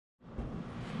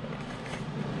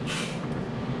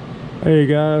Hey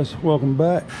guys, welcome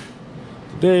back.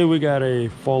 Today we got a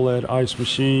Follett ice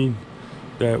machine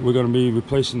that we're going to be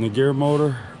replacing the gear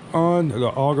motor on, the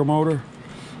auger motor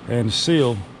and the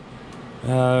seal.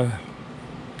 Got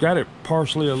it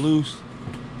partially loose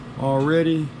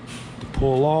already to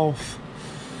pull off.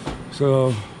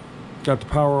 So got the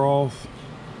power off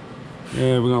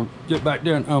and we're going to get back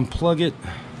there and unplug it.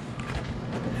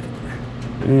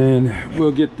 And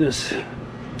we'll get this.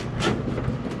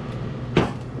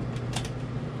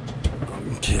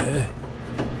 Okay,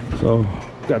 so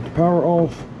got the power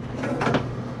off.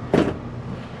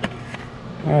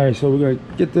 All right, so we're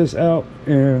gonna get this out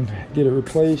and get it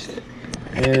replaced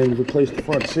and replace the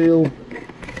front seal.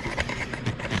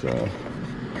 So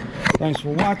thanks for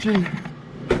watching.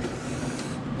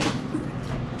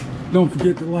 Don't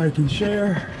forget to like and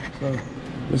share. So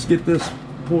let's get this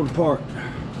pulled apart.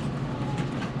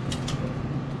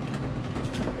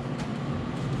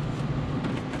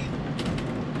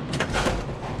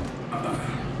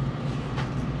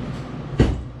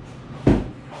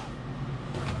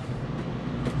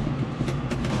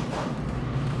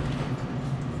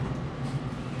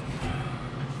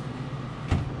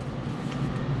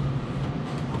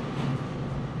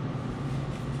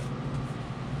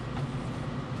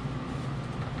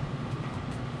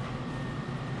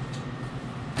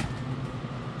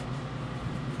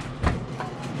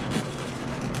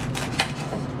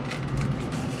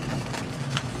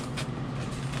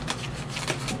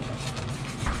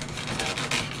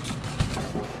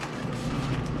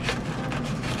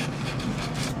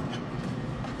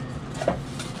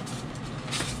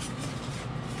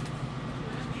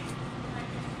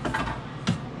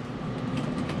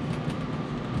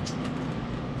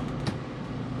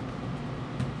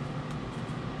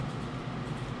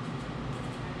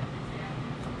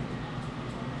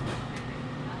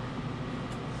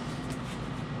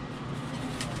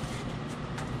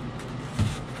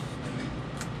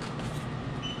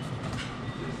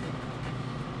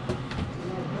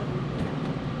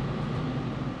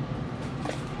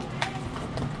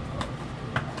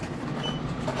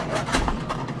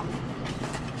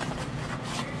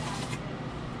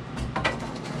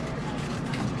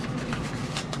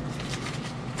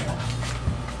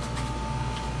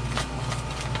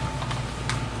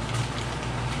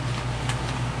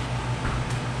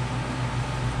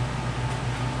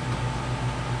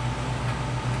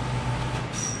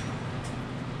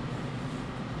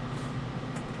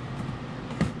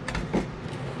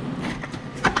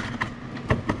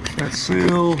 That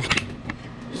seal,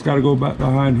 it's got to go back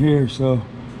behind here, so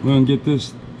we're gonna get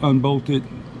this unbolted,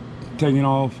 taken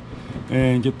off,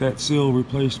 and get that seal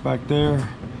replaced back there.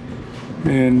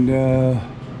 And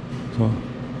so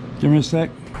give me a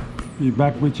sec, be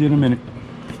back with you in a minute.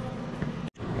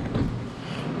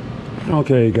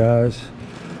 Okay guys,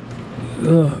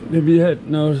 if you hadn't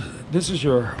noticed, this is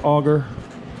your auger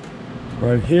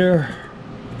right here.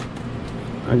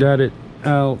 I got it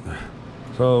out.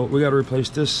 So we got to replace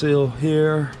this seal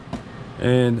here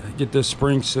and get this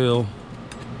spring seal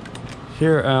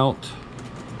here out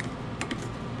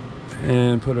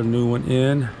and put a new one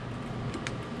in.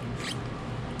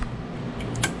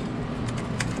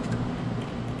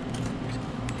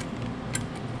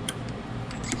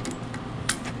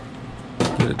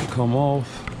 Get it to come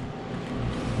off.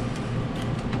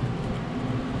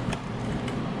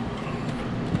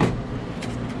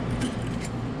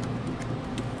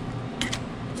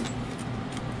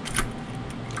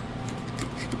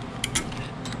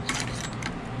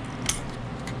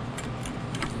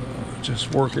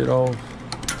 Just work it off.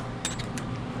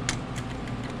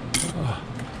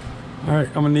 All right,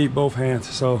 I'm gonna need both hands,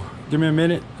 so give me a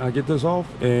minute. I'll get this off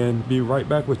and be right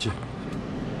back with you.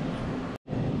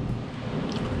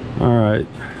 All right,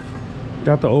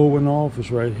 got the old one off.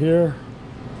 It's right here.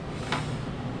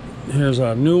 Here's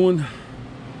our new one,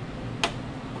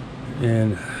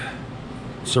 and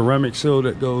ceramic seal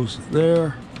that goes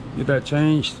there. Get that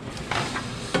changed.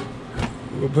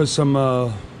 We'll put some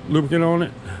lubricant on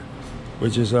it,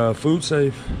 which is food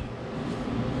safe.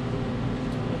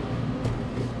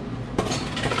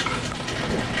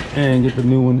 And get the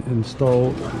new one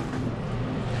installed.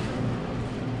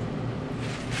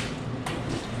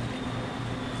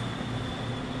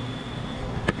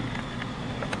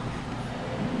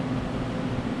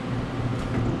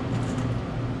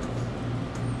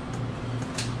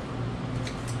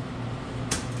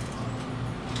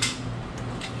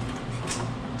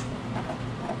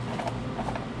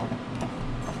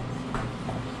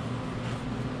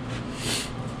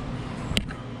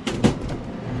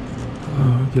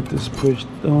 Get this pushed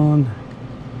on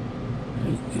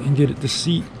and get it to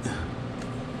seat.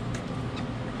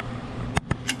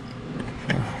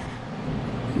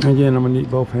 Again, I'm gonna need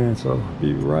both hands, so I'll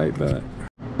be right back.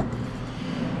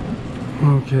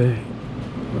 Okay,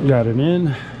 got it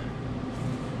in.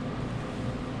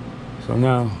 So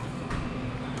now,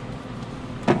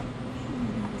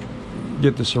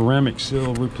 get the ceramic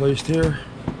seal replaced here.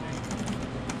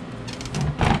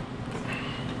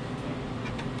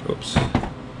 Oops. All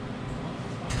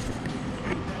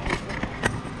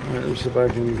right, let's see if I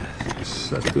can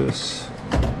set this.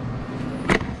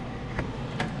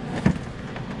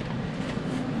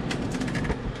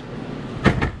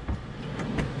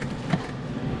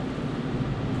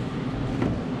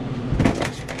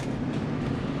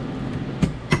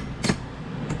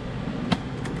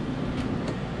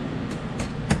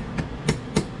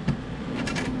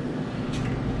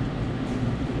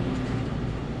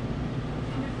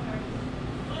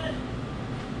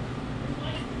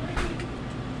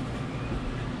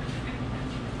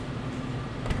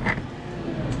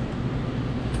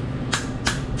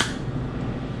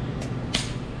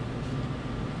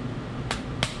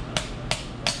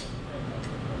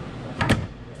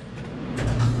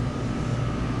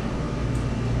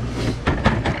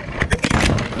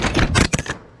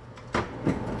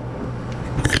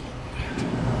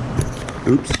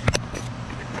 Oops.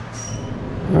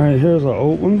 All right, here's an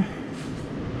old one.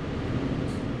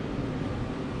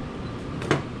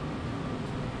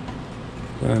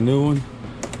 Got a new one.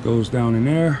 Goes down in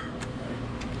there.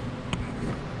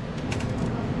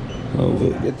 So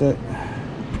we'll get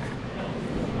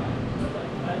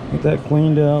that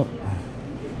cleaned out.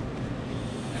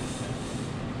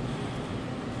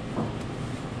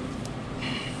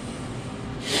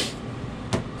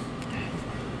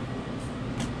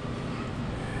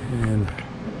 And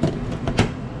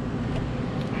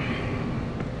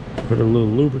put a little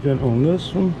lubricant on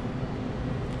this one,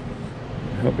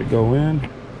 help it go in.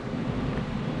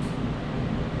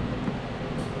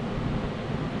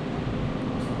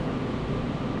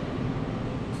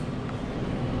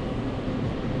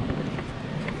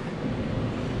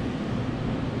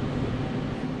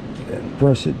 And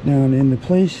press it down into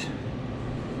place,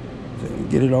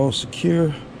 get it all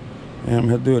secure, and I'm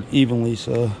gonna do it evenly,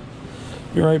 so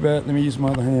be right back. Let me use my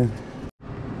other hand.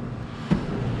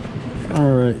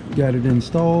 All right, got it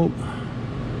installed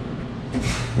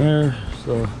there.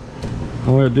 So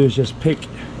all I gotta do is just pick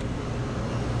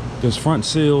this front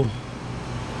seal,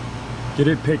 get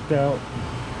it picked out,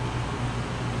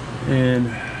 and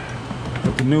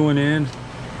put the new one in,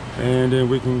 and then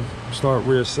we can start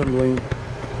reassembling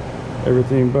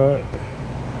everything back.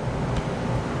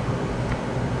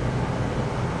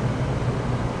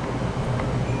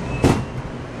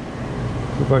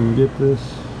 If I can get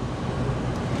this.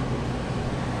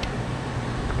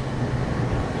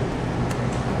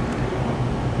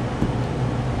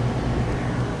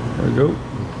 There we go.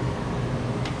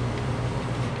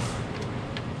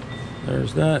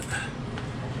 There's that.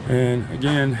 And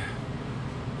again,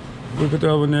 we put that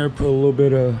over there, put a little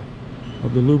bit of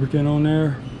the lubricant on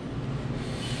there.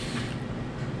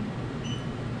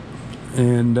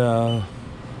 And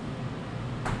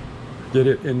get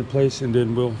it into place, and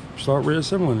then we'll start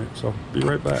reassembling it. So be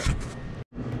right back.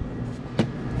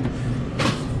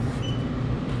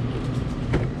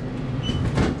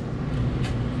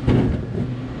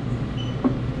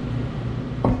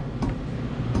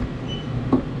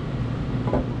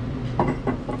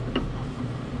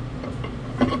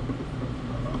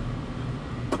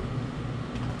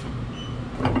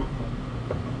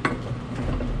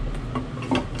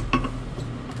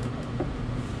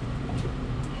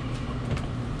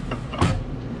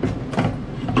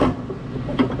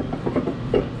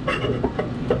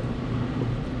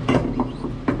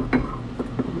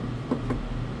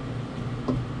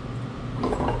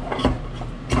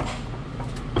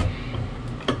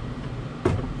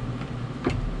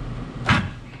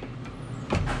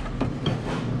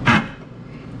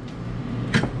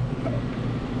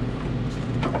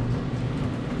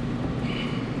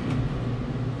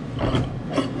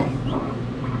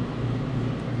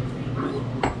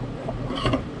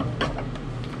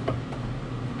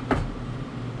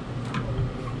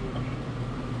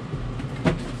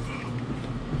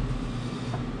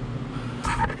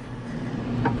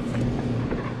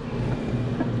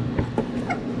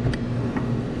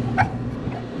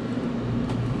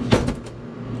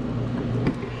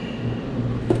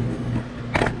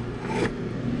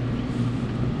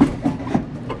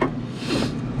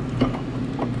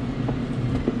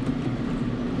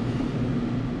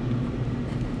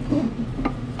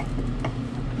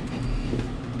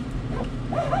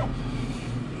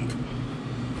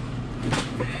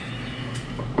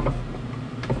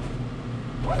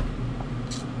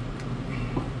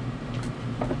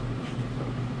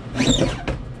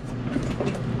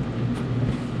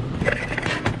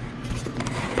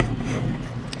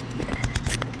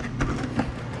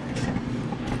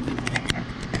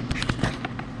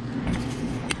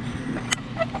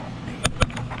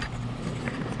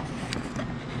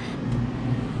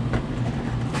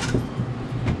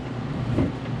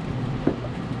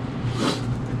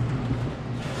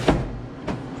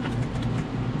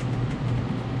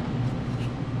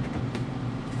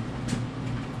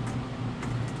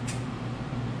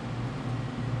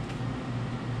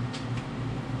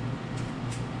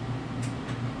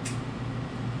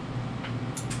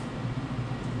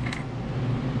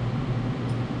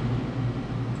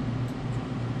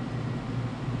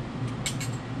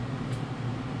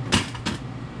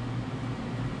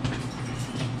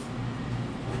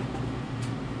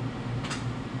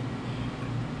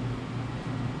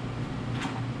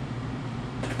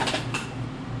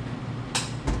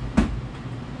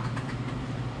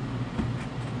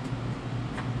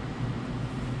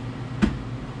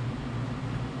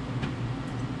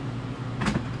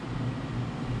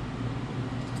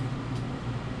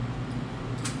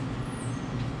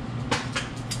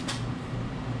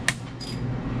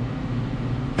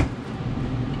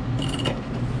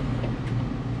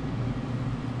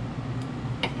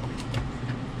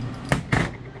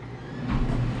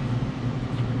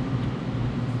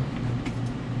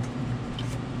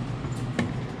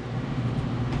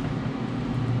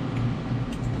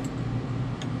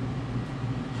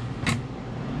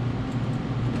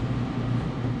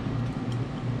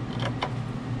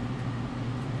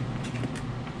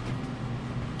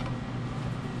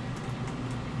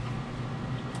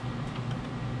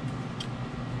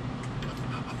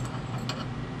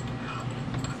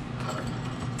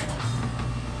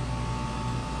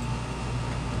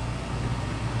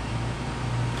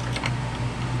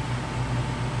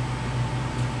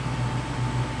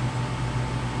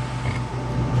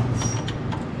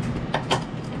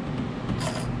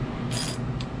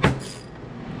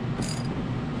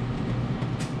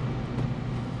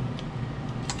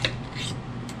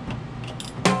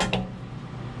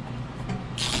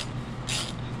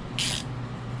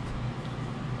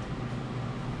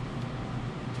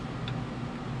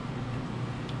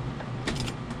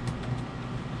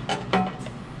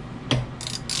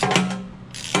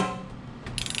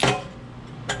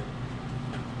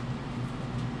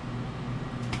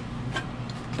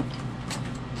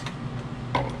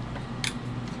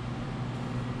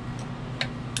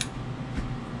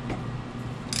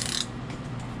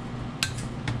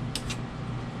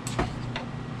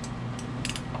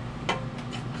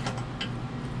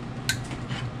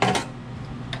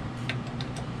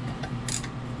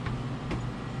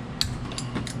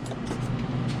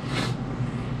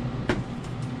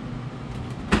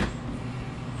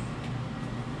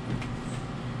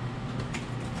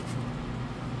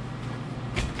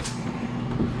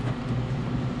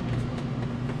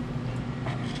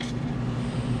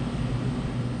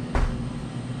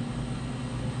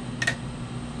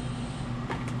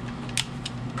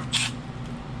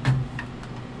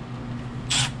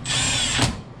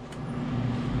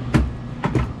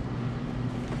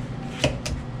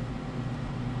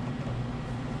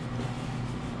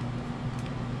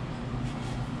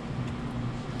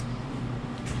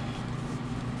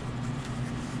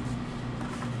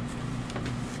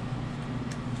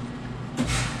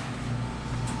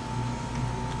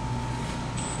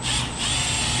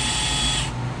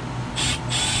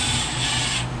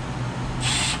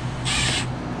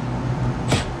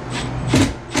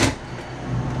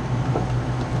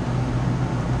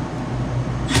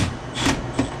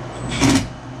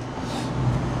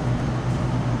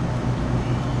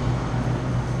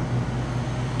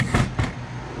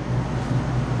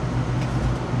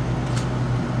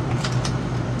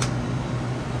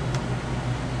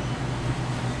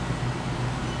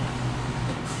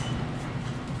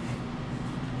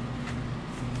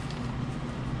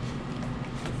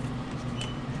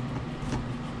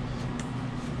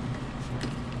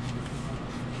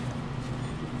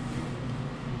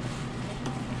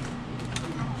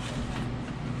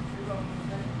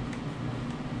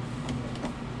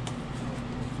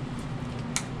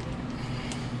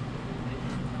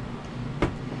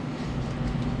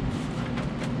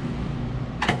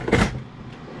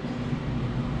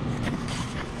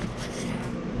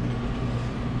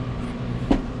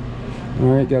 All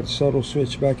right, got the shuttle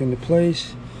switch back into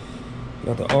place.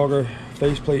 Got the auger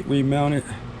faceplate remounted.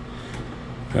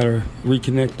 Got to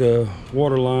reconnect the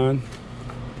water line,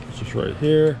 which is right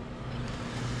here.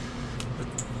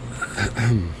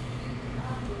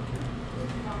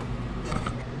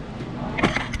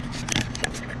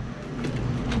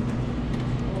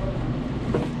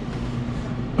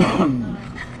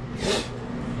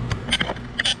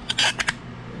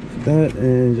 That,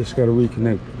 and just got to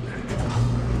reconnect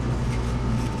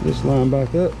this line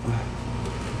back up.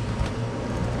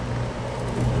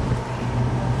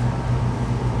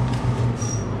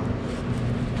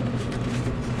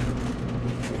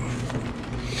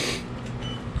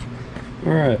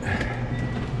 All right,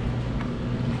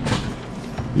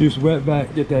 use wet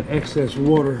vac, get that excess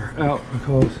water out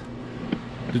because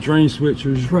the drain switch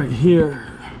is right here.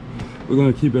 We're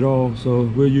going to keep it all, so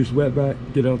we'll use wet vac,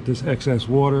 get out this excess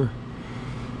water,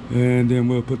 and then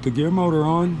we'll put the gear motor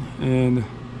on and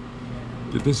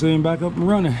get this thing back up and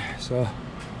running. So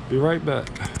be right back.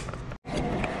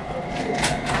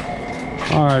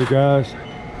 All right guys,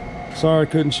 sorry I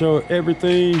couldn't show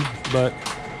everything, but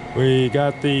we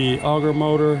got the auger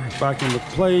motor back into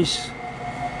place,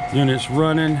 unit's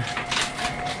running,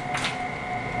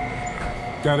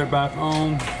 got it back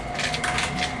on.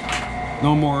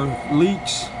 No more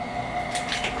leaks.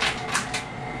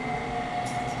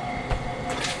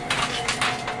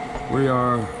 We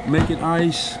are making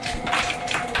ice.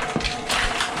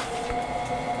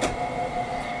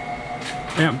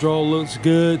 Amp draw looks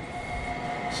good.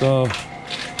 So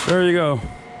there you go.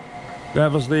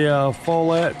 That was the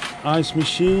Follett ice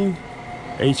machine,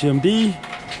 HMD.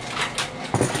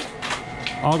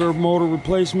 Auger motor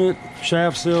replacement,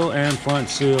 shaft seal and front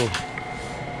seal.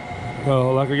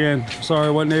 So like again, sorry I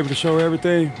wasn't able to show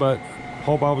everything, but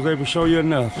hope I was able to show you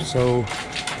enough. So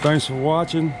thanks for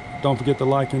watching. Don't forget to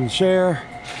like and share,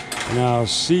 and I'll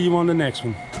see you on the next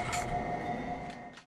one.